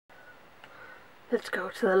Let's go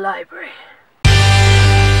to the library.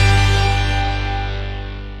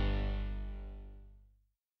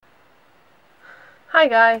 Hi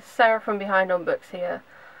guys, Sarah from Behind on Books here,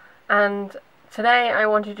 and today I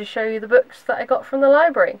wanted to show you the books that I got from the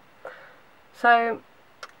library. So,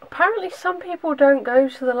 apparently some people don't go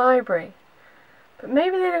to the library, but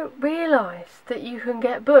maybe they don't realise that you can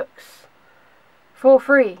get books for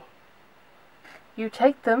free. You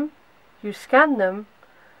take them, you scan them,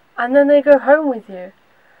 and then they go home with you.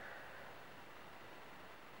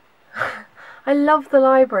 I love the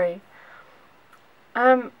library.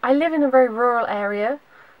 I live in a very rural area,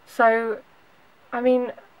 so, I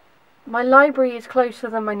mean, my library is closer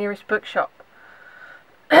than my nearest bookshop.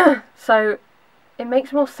 So, it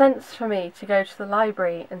makes more sense for me to go to the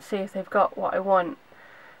library and see if they've got what I want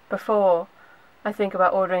before I think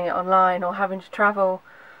about ordering it online or having to travel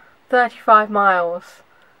 35 miles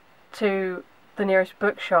to the nearest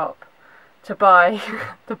bookshop to buy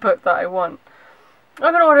the book that I want.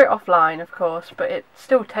 I can order it offline, of course, but it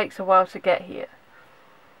still takes a while to get here.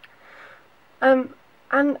 And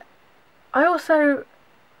I also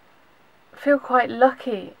feel quite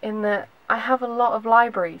lucky in that I have a lot of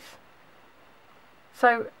libraries.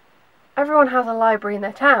 So everyone has a library in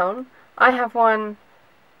their town. I have one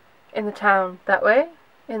in the town that way,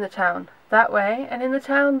 in the town that way, and in the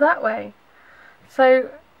town that way.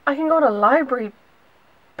 So I can go on a library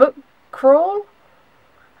book crawl,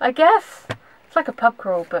 I guess. It's like a pub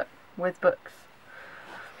crawl, but with books.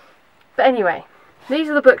 But anyway, these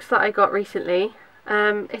are the books that I got recently.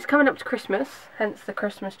 It's coming up to Christmas, hence the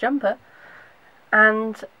Christmas jumper.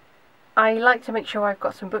 And I like to make sure I've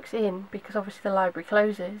got some books in, because obviously the library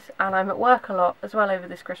closes, and I'm at work a lot as well over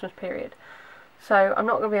this Christmas period. So I'm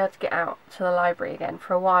not going to be able to get out to the library again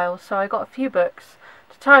for a while, so I got a few books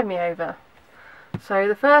to tide me over. So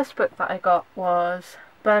the first book that I got was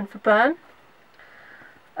Burn for Burn,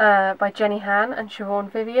 by Jenny Han and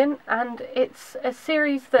Siobhan Vivian, and it's a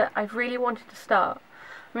series that I've really wanted to start.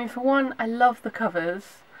 I mean, for one, I love the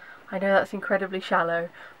covers. I know that's incredibly shallow,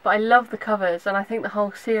 but I love the covers, and I think the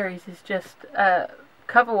whole series is just,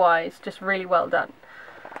 cover-wise, just really well done.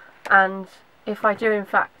 And if I do in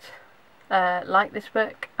fact like this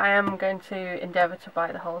book, I am going to endeavour to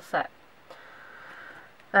buy the whole set.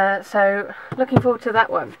 So, looking forward to that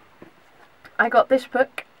one. I got this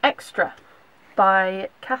book, Extra, by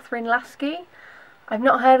Kathryn Lasky. I've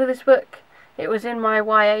not heard of this book. It was in my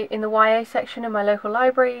the YA section in my local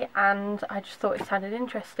library, and I just thought it sounded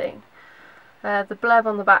interesting. The blurb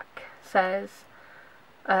on the back says,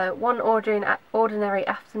 one ordinary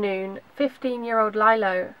afternoon, 15-year-old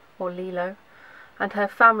Lilo, and her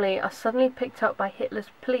family are suddenly picked up by Hitler's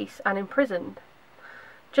police and imprisoned.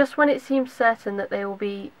 Just when it seems certain that they will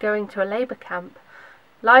be going to a labour camp,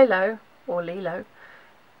 Lilo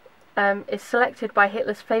is selected by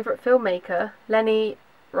Hitler's favourite filmmaker, Leni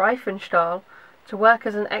Riefenstahl, to work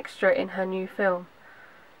as an extra in her new film.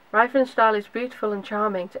 Riefenstahl is beautiful and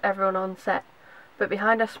charming to everyone on set, but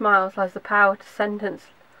behind her smiles lies the power to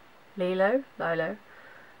sentence Lilo,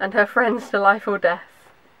 and her friends to life or death.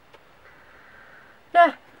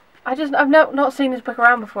 Yeah, I've not seen this book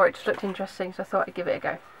around before. It just looked interesting, so I thought I'd give it a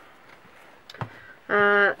go.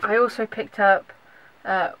 I also picked up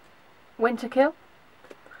Winterkill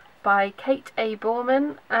by Kate A.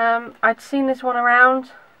 Boorman. I'd seen this one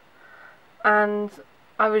around, and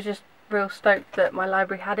I was just real stoked that my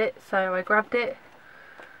library had it, so I grabbed it.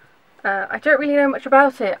 I don't really know much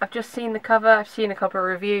about it. I've just seen the cover, I've seen a couple of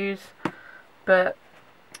reviews, but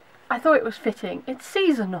I thought it was fitting. It's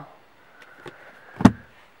seasonal.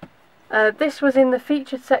 This was in the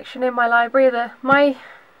featured section in my library. My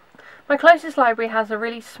closest library has a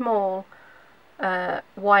really small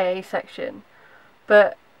YA section,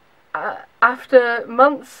 but after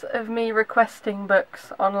months of me requesting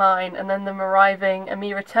books online and then them arriving and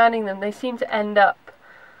me returning them, they seem to end up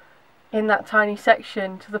in that tiny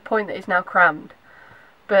section to the point that it's now crammed.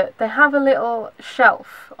 But they have a little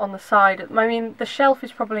shelf on the side. I mean, the shelf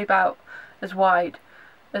is probably about as wide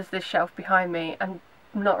as this shelf behind me and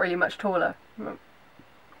not really much taller.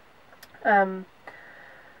 But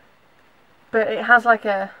it has like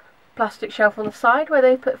a plastic shelf on the side where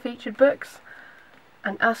they put featured books.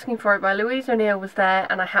 And Asking for It by Louise O'Neill was there,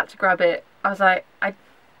 and I had to grab it. I was like, I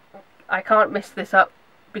can't miss this up,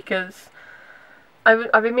 because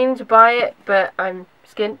I've been meaning to buy it, but I'm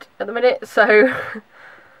skint at the minute, so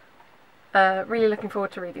really looking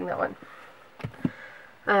forward to reading that one.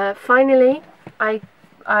 Finally,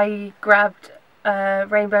 I grabbed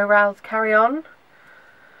Rainbow Rowell's Carry On.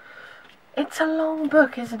 It's a long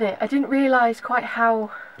book, isn't it? I didn't realise quite how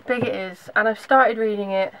big it is, and I've started reading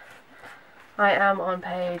it, I am on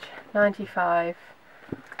page 95.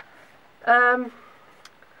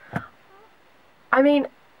 I mean,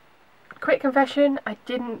 quick confession, I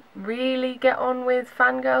didn't really get on with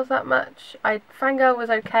Fangirls that much. Fangirl was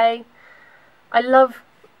okay. I love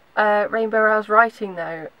Rainbow Rowell's writing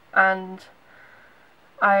though, and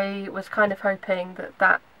I was kind of hoping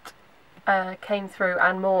that came through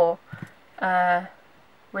and more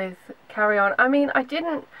with Carry On. I mean, I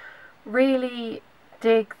didn't really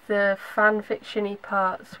dig the fanfiction-y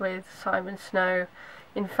parts with Simon Snow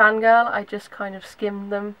in Fangirl. I just kind of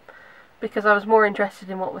skimmed them because I was more interested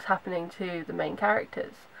in what was happening to the main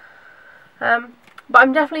characters. But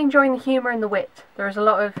I'm definitely enjoying the humour and the wit. There is a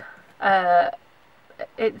lot of...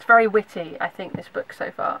 it's very witty, I think, this book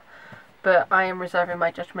so far. But I am reserving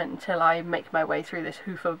my judgment until I make my way through this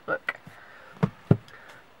hoof of a book.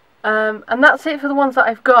 And that's it for the ones that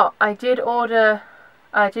I've got. I did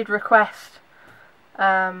request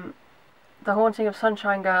The Haunting of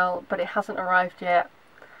Sunshine Girl, but it hasn't arrived yet.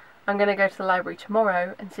 I'm going to go to the library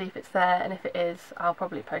tomorrow and see if it's there, and if it is, I'll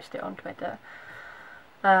probably post it on Twitter.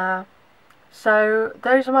 So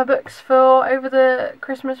those are my books for over the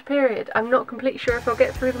Christmas period. I'm not completely sure if I'll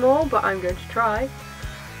get through them all, but I'm going to try.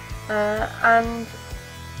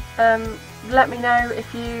 Let me know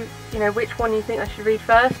if you know which one you think I should read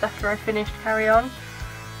first after I finished Carry On,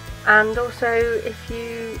 and also if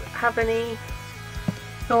you have any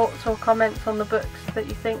thoughts or comments on the books that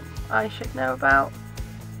you think I should know about.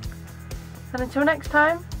 And until next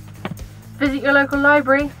time, visit your local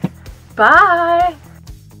library. Bye!